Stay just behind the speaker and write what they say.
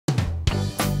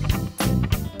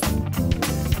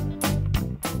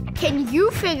Can you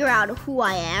figure out who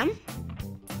I am?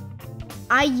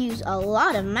 I use a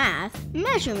lot of math,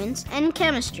 measurements, and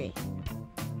chemistry.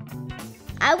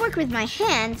 I work with my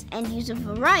hands and use a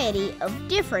variety of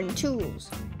different tools.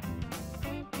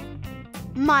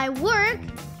 My work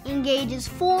engages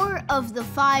 4 of the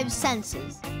 5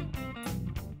 senses.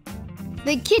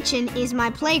 The kitchen is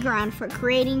my playground for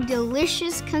creating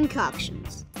delicious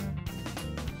concoctions.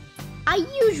 I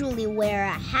usually wear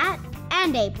a hat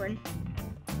and apron.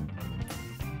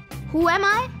 Who am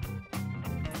I?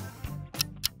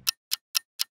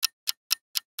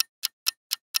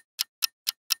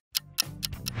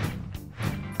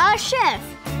 A chef.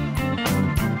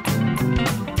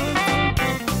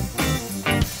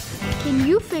 Can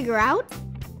you figure out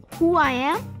who I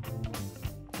am?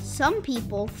 Some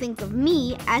people think of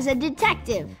me as a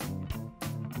detective.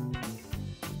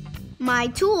 My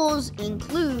tools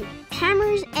include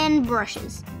hammers and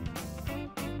brushes.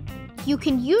 You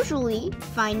can usually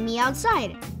find me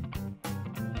outside.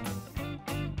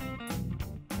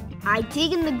 I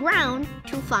dig in the ground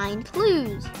to find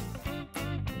clues.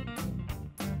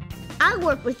 I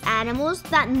work with animals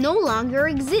that no longer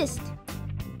exist.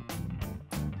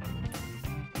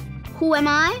 Who am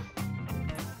I?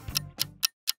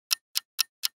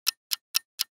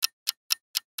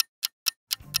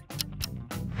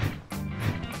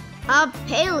 A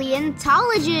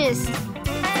paleontologist.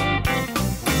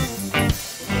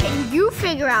 Can you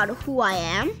figure out who I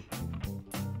am?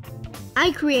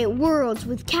 I create worlds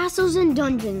with castles and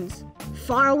dungeons,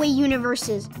 faraway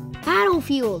universes,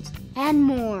 battlefields, and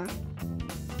more.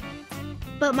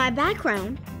 But my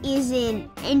background is in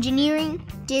engineering,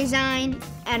 design,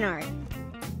 and art.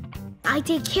 I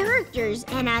take characters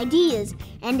and ideas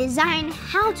and design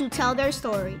how to tell their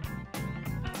story.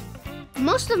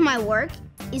 Most of my work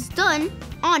is done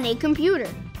on a computer.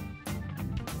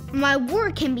 My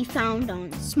work can be found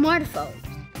on smartphones,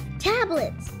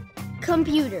 tablets,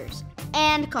 computers,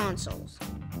 and consoles.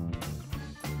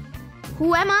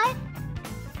 Who am I?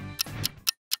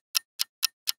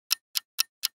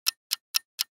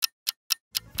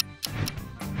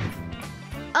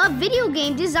 A video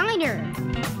game designer.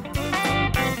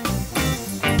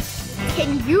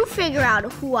 Can you figure out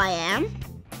who I am?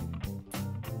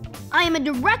 I am a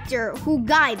director who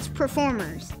guides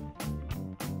performers.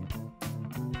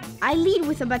 I lead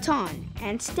with a baton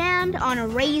and stand on a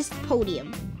raised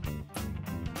podium.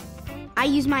 I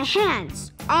use my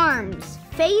hands, arms,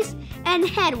 face, and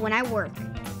head when I work.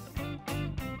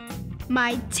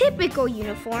 My typical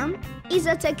uniform is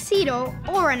a tuxedo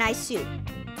or a nice suit.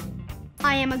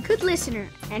 I am a good listener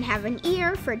and have an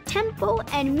ear for tempo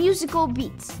and musical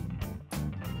beats.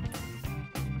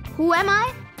 Who am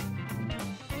I?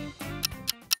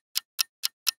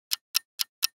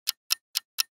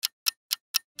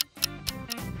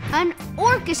 An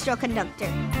orchestra conductor.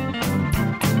 Can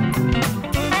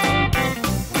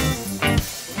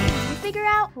you figure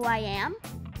out who I am?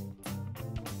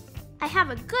 I have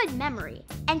a good memory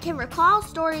and can recall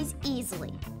stories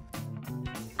easily.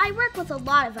 I work with a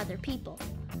lot of other people,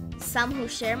 some who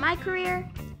share my career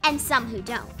and some who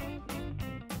don't.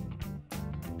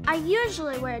 I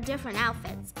usually wear different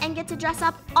outfits and get to dress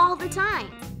up all the time.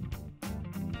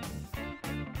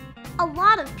 A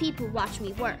lot of people watch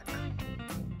me work.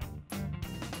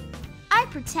 I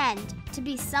pretend to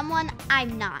be someone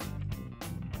I'm not.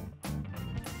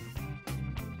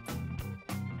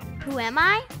 Who am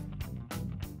I?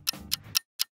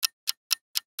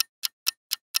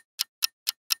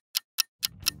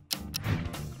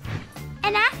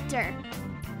 An actor.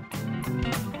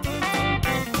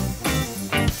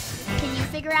 Can you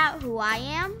figure out who I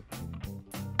am?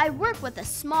 I work with a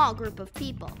small group of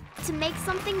people to make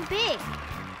something big.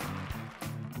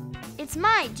 It's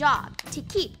my job to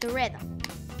keep the rhythm.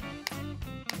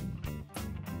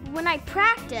 When I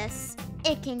practice,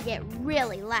 it can get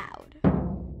really loud.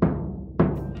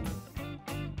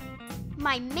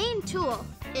 My main tool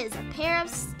is a pair of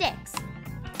sticks.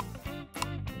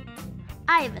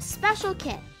 I have a special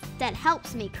kit that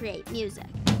helps me create music.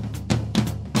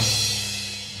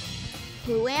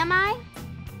 Who am I?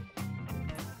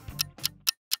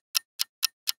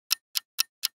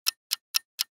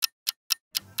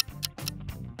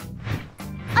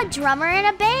 A drummer in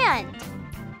a band.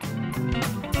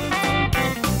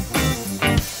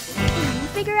 Can you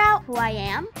figure out who I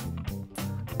am?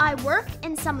 I work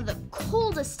in some of the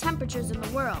coldest temperatures in the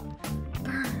world.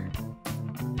 Brr.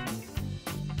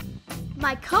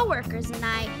 My coworkers and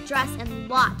I dress in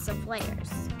lots of layers.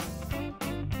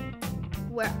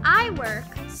 Where I work,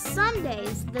 some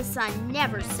days the sun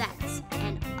never sets,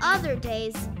 and other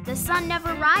days the sun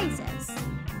never rises.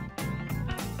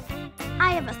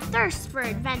 I have a thirst for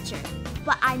adventure,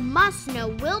 but I must know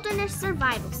wilderness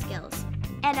survival skills,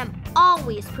 and am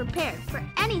always prepared for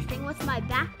anything with my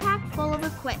backpack full of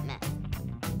equipment.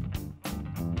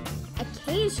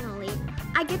 Occasionally,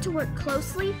 I get to work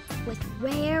closely with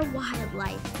rare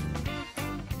wildlife.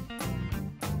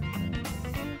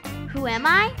 Who am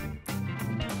I?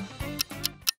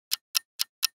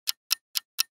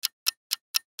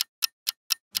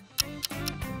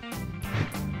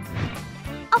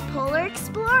 A polar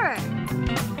explorer.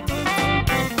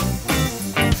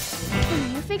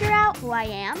 Can you figure out who I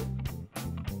am?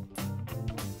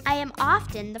 I am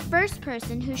often the first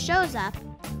person who shows up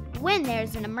when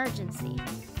there's an emergency.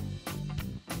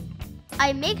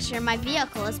 I make sure my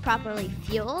vehicle is properly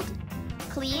fueled,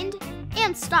 cleaned,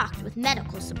 and stocked with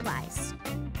medical supplies.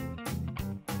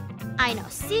 I know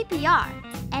CPR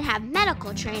and have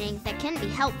medical training that can be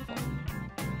helpful.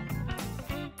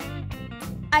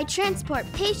 I transport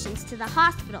patients to the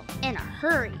hospital in a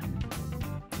hurry.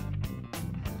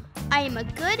 I am a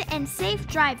good and safe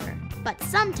driver, but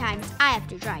sometimes I have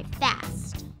to drive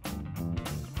fast.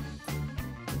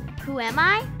 Who am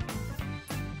I?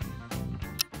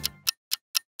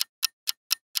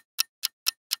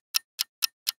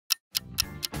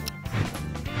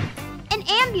 An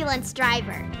ambulance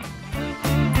driver.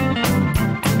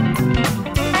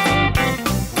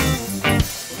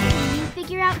 Can you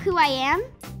figure out who I am?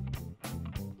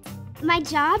 My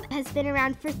job has been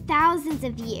around for thousands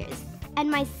of years, and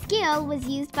my skill was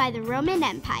used by the Roman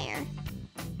Empire.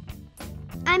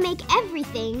 I make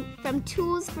everything from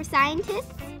tools for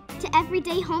scientists to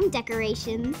everyday home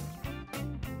decorations.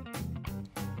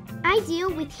 I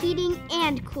deal with heating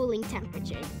and cooling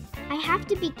temperatures. I have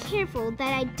to be careful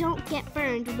that I don't get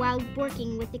burned while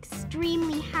working with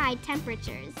extremely high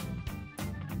temperatures.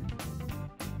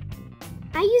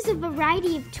 I use a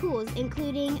variety of tools,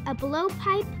 including a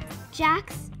blowpipe,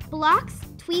 jacks, blocks,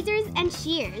 tweezers, and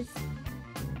shears.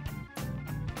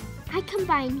 I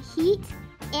combine heat,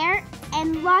 air,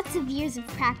 and lots of years of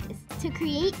practice to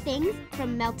create things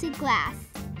from melted glass.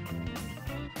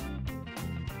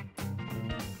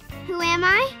 Who am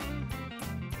I?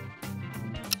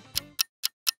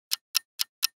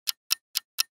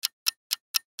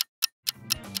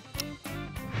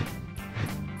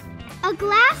 A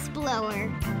glass blower.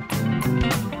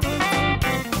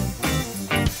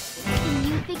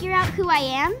 Can you figure out who I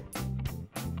am?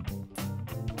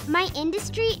 My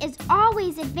industry is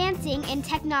always advancing in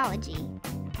technology.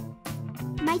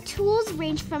 My tools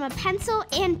range from a pencil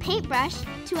and paintbrush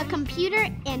to a computer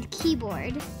and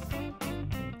keyboard.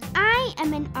 I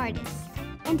am an artist,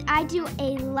 and I do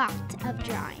a lot of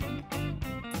drawing.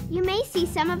 You may see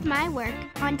some of my work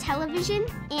on television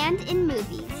and in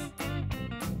movies.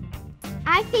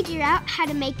 I figure out how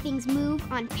to make things move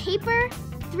on paper,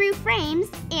 through frames,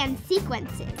 and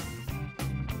sequences.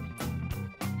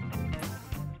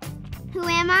 Who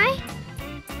am I?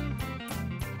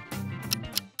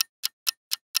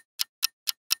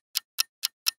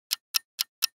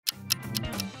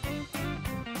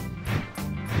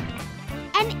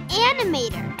 An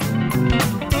animator.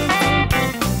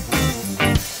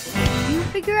 Can you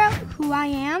figure out who I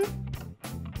am?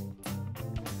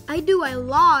 I do a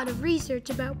lot of research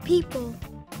about people.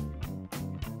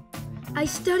 I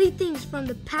study things from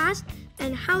the past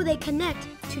and how they connect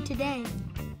to today.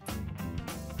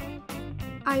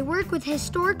 I work with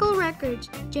historical records,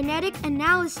 genetic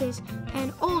analysis,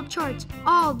 and old charts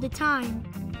all the time.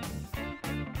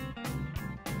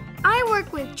 I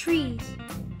work with trees,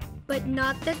 but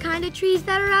not the kind of trees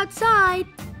that are outside.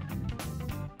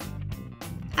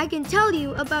 I can tell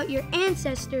you about your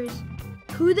ancestors,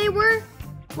 who they were,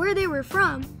 where they were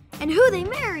from, and who they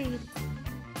married.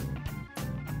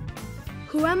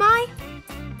 Who am I?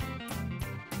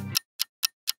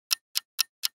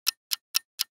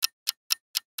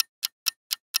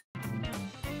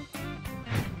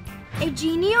 A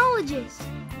genealogist.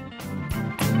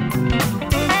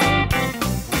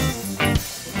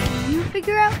 You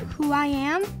figure out who I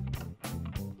am?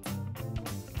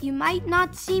 You might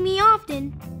not see me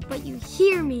often, but you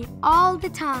hear me all the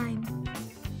time.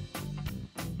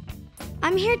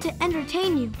 I'm here to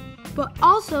entertain you, but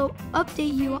also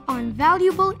update you on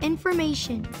valuable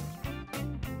information.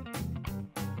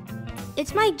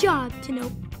 It's my job to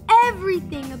know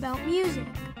everything about music.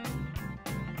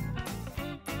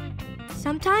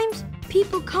 Sometimes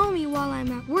people call me while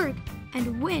I'm at work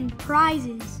and win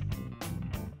prizes.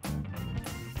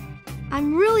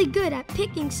 I'm really good at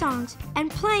picking songs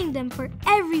and playing them for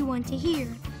everyone to hear.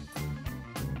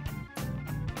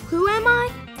 Who am I?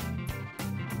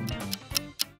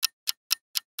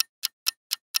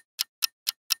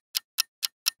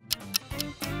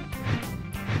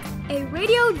 a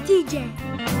radio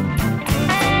DJ.